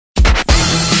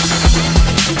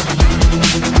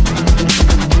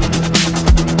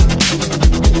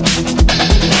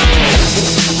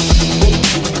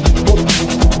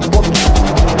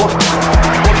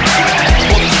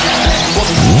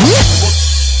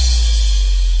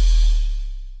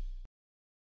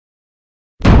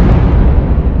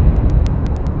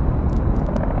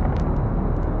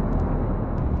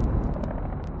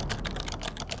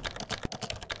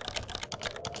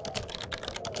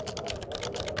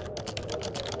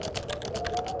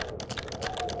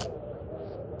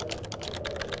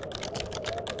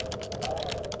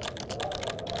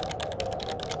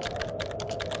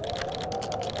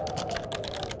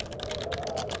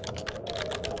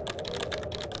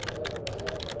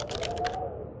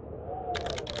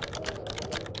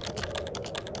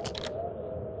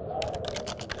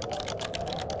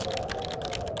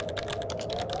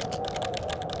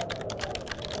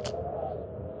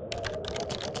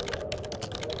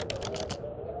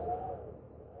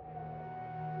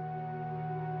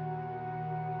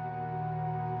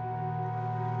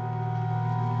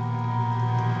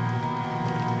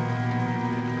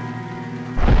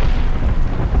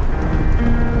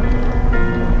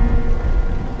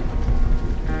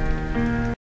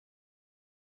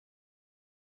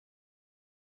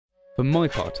For my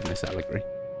part in this allegory,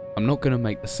 I'm not going to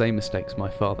make the same mistakes my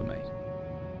father made.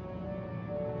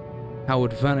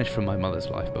 Howard vanished from my mother's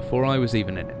life before I was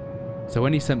even in it, so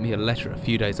when he sent me a letter a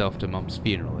few days after Mum's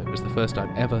funeral, it was the first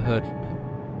I'd ever heard from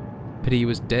him. Pity he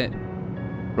was dead.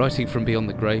 Writing from beyond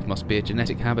the grave must be a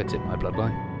genetic habit in my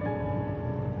bloodline.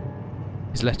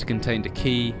 His letter contained a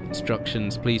key,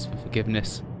 instructions, pleas for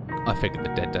forgiveness. I figured the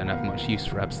dead don't have much use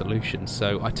for absolution,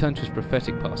 so I turned to his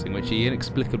prophetic passing, which he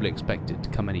inexplicably expected to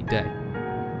come any day.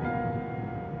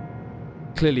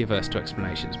 Clearly averse to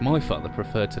explanations, my father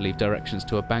preferred to leave directions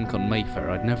to a bank on Mayfair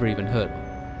I'd never even heard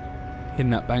of. In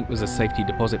that bank was a safety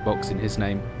deposit box in his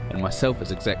name, and myself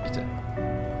as executor.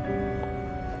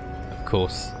 Of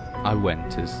course, I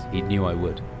went, as he knew I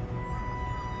would.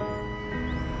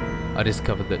 I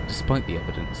discovered that despite the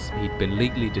evidence, he'd been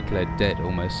legally declared dead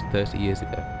almost 30 years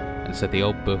ago, and so the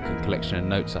old book and collection of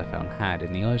notes I found had,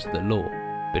 in the eyes of the law,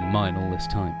 been mine all this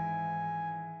time.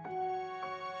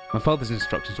 My father's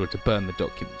instructions were to burn the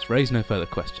documents, raise no further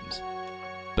questions.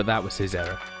 But that was his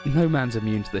error. No man's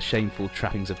immune to the shameful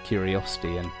trappings of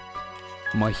curiosity, and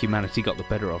my humanity got the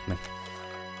better of me.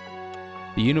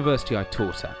 The university I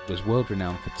taught at was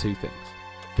world-renowned for two things: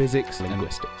 physics and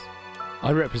linguistics.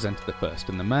 I represented the first,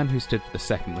 and the man who stood for the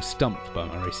second was stumped by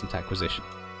my recent acquisition.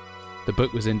 The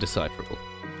book was indecipherable.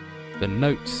 The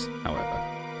notes, however,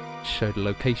 showed a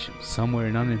location somewhere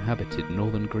in uninhabited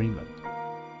northern Greenland.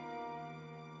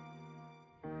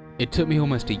 It took me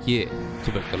almost a year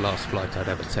to book the last flight I'd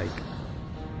ever take.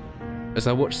 As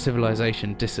I watched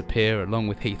civilization disappear along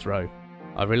with Heathrow,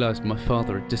 I realised my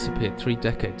father had disappeared 3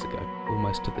 decades ago,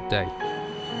 almost to the day,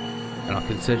 and I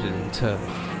considered in turn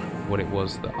what it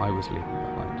was that I was leaving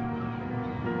behind.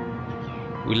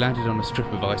 We landed on a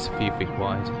strip of ice a few feet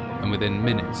wide, and within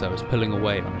minutes I was pulling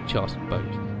away on a chartered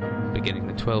boat, beginning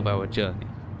the 12-hour journey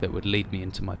that would lead me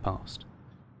into my past.